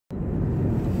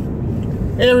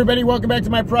Hey everybody, welcome back to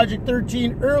my Project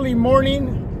 13 early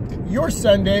morning, your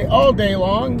Sunday, all day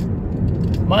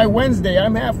long. My Wednesday,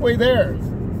 I'm halfway there.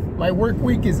 My work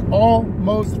week is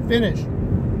almost finished.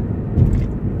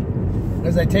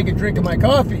 As I take a drink of my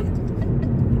coffee.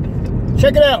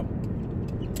 Check it out.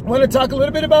 I want to talk a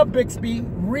little bit about Bixby,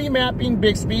 remapping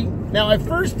Bixby. Now, I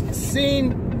first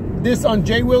seen this on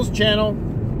Jay Will's channel.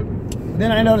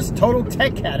 Then I noticed Total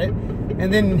Tech had it.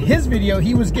 And then in his video,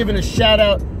 he was giving a shout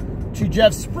out to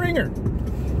Jeff Springer.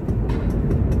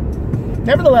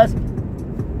 Nevertheless,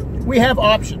 we have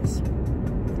options.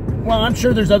 Well, I'm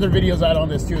sure there's other videos out on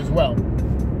this too as well.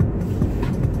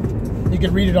 You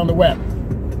can read it on the web.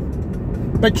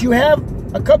 But you have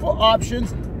a couple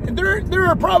options. And there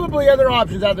are probably other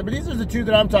options out there, but these are the two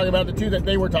that I'm talking about, the two that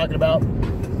they were talking about.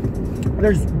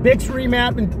 There's Bix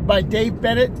Remapping by Dave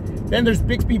Bennett. Then there's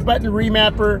Bixby Button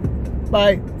Remapper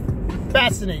by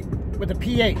Fascinate with a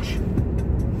PH.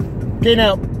 Okay,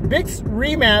 now, Bix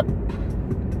Remap,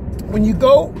 when you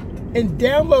go and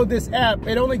download this app,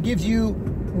 it only gives you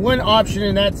one option,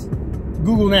 and that's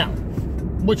Google Now,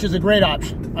 which is a great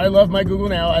option. I love my Google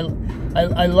Now.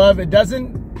 I love it.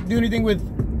 Doesn't do anything with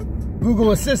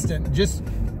Google Assistant, just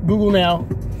Google Now.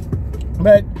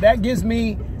 But that gives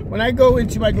me, when I go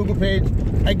into my Google page,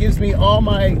 that gives me all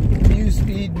my news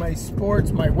feed, my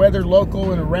sports, my weather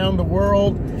local and around the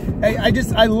world.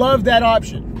 I love that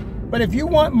option. But if you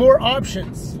want more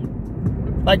options,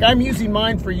 like I'm using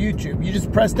mine for YouTube, you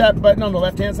just press that button on the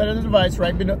left-hand side of the device,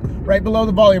 right below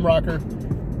the volume rocker.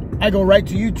 I go right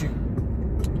to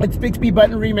YouTube. It's Bixby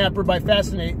Button Remapper by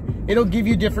Fascinate. It'll give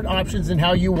you different options in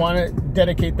how you want to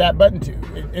dedicate that button to,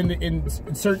 in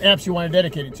certain apps you want to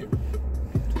dedicate it to.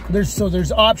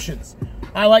 There's options.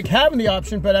 I like having the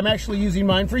option, but I'm actually using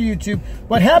mine for YouTube.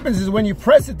 What happens is when you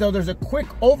press it, though, there's a quick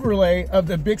overlay of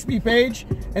the Bixby page,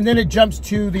 and then it jumps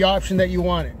to the option that you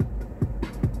wanted.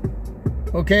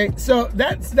 Okay, so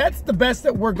that's the best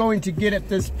that we're going to get at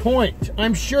this point.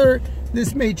 I'm sure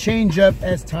this may change up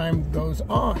as time goes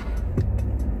on.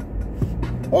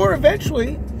 Or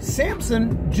eventually,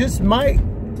 Samsung just might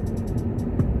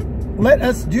let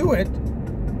us do it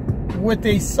with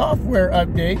a software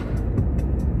update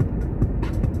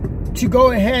to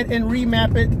go ahead and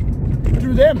remap it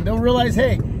through them. They'll realize,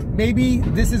 hey, maybe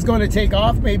this is going to take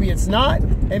off, maybe it's not,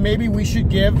 and maybe we should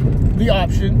give the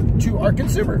option to our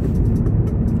consumer.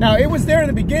 Now, it was there in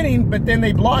the beginning, but then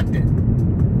they blocked it.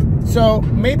 So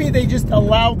maybe they just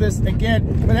allow this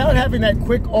again without having that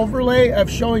quick overlay of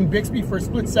showing Bixby for a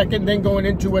split second, then going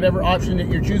into whatever option that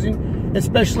you're choosing,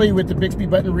 especially with the Bixby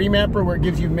Button Remapper, where it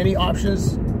gives you many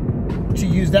options to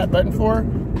use that button for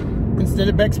instead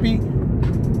of Bixby.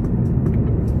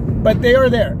 But they are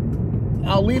there.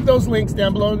 I'll leave those links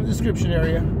down below in the description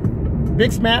area.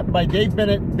 Bixmap by Dave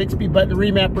Bennett, Bixby Button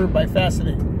Remapper by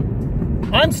Fascinate.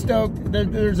 I'm stoked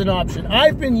that there's an option.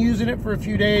 I've been using it for a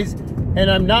few days, and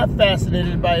I'm not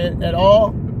fascinated by it at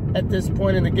all at this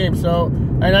point in the game. So,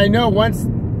 and I know once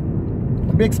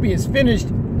Bixby is finished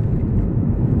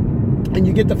and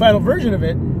you get the final version of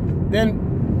it,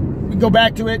 then we go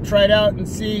back to it, try it out, and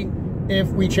see if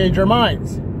we change our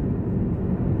minds.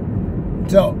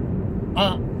 So,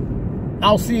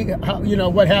 I'll see how,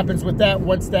 what happens with that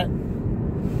once that's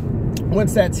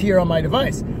here on my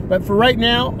device. But for right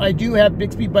now, I do have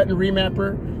Bixby Button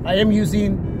Remapper. I am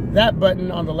using that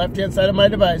button on the left-hand side of my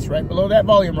device, right below that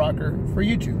volume rocker, for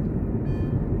YouTube.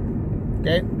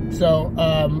 Okay, so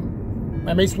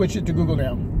I may switch it to Google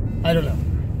Now. I don't know.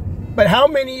 But how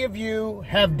many of you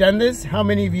have done this? How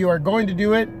many of you are going to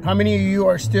do it? How many of you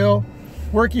are still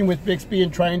working with Bixby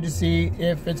and trying to see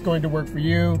if it's going to work for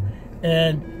you?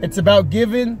 And it's about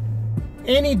giving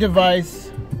any device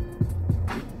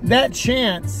that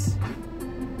chance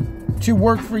to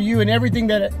work for you and everything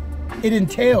that it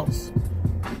entails.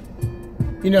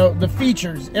 The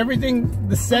features, everything,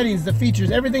 the settings, the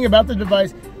features, everything about the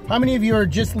device. How many of you are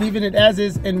just leaving it as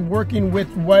is and working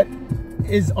with what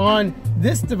is on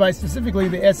this device, specifically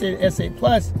the S8, S8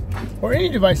 Plus, or any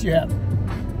device you have?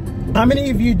 How many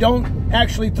of you don't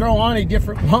actually throw on a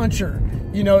different launcher?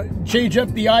 Change up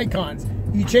the icons.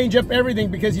 You change up everything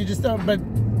because you just don't, but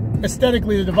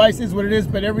aesthetically the device is what it is,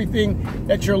 but everything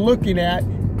that you're looking at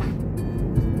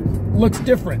looks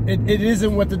different. It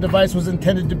isn't what the device was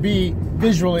intended to be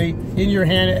visually in your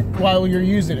hand while you're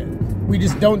using it. We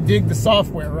just don't dig the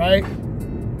software, right?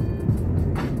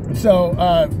 So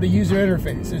the user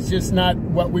interface is just not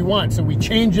what we want. So we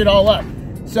change it all up.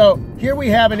 So here we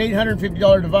have an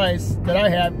 $850 device that I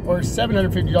have, or a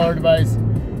 $750 device,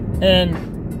 and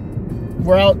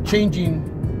we're out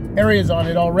changing areas on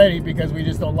it already because we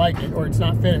just don't like it or it's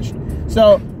not finished.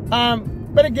 So,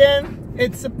 but again,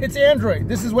 it's Android.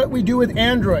 This is what we do with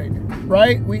Android,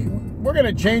 right? We're going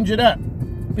to change it up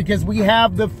because we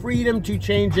have the freedom to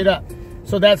change it up.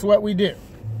 So that's what we do.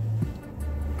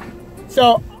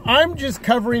 So I'm just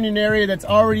covering an area that's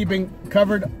already been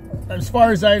covered, as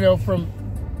far as I know, from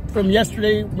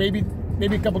yesterday, maybe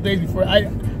a couple days before. I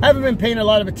haven't been paying a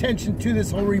lot of attention to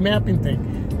this whole remapping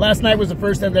thing. Last night was the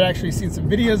first time that I actually seen some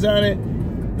videos on it,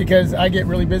 because I get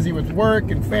really busy with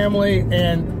work and family,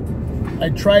 and I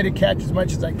try to catch as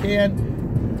much as I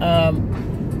can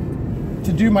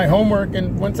to do my homework.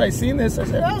 And once I seen this, I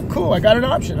said, oh, cool, I got an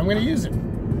option. I'm going to use it.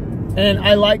 And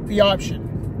I like the option.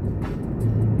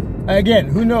 Again,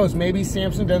 who knows? Maybe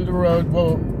Samsung down the road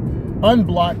will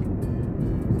unblock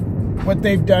what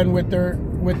they've done with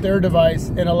their device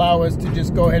and allow us to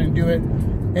just go ahead and do it.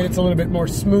 And it's a little bit more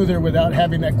smoother without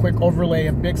having that quick overlay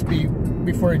of Bixby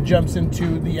before it jumps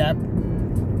into the app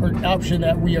or option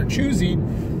that we are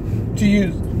choosing to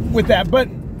use with that. But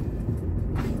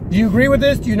do you agree with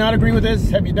this? Do you not agree with this?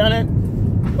 Have you done it?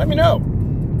 Let me know.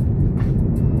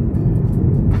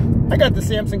 I got the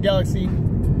Samsung Galaxy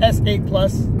S8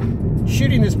 Plus,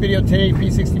 shooting this video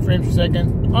 1080p 60 frames per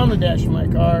second on the dash of my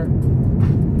car,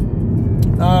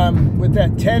 with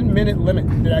that 10-minute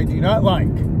limit that I do not like.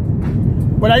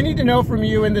 What I need to know from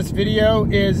you in this video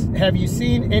is, have you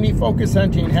seen any focus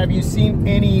hunting? Have you seen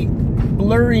any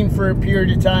blurring for a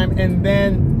period of time and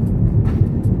then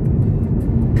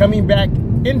coming back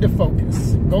into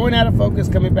focus? Going out of focus,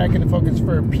 coming back into focus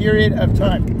for a period of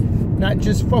time. Not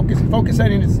just focus. Focus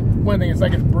hunting is one thing. It's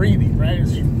like it's breathing, right?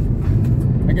 It's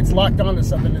like it's locked onto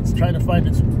something. It's trying to find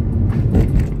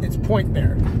its point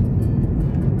there.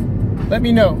 Let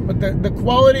me know. But the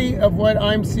quality of what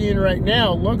I'm seeing right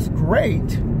now looks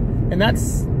great. And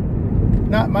that's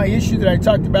not my issue that I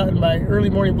talked about in my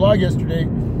early morning vlog yesterday.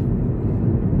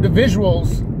 The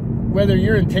visuals, whether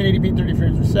you're in 1080p 30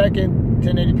 frames per second,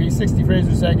 1080p 60 frames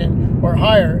per second, or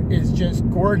higher, is just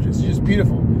gorgeous. It's just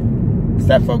beautiful. It's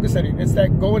that focus setting. It's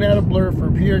that going out of blur for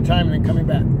a period of time and then coming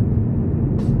back.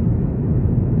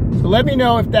 So let me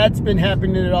know if that's been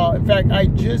happening at all. In fact, I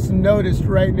just noticed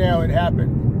right now it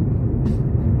happened.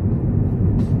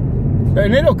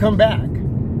 And it'll come back.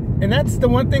 And that's the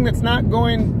one thing that's not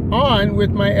going on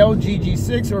with my LG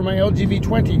G6 or my LG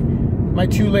V20, my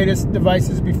two latest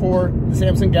devices before the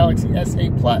Samsung Galaxy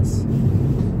S8 Plus.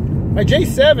 My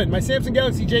J7, my Samsung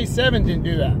Galaxy J7 didn't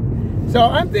do that. So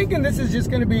I'm thinking this is just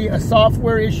going to be a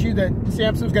software issue that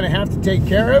Samsung's going to have to take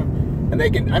care of. And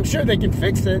I'm sure they can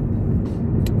fix it.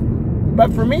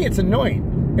 But for me, it's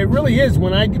annoying. It really is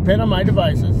when I depend on my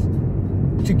devices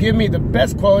to give me the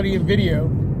best quality of video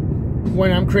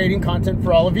when I'm creating content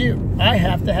for all of you. I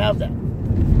have to have that.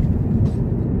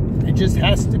 It just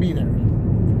has to be there.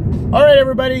 All right,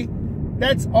 everybody.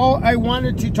 That's all I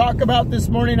wanted to talk about this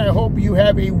morning. I hope you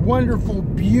have a wonderful,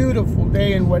 beautiful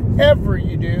day in whatever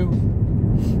you do.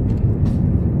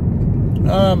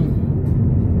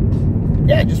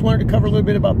 Yeah, I just wanted to cover a little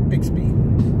bit about Bixby.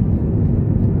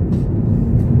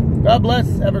 God bless.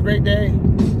 Have a great day.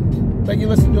 Let you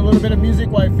listen to a little bit of music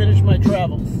while I finish my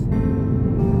travels.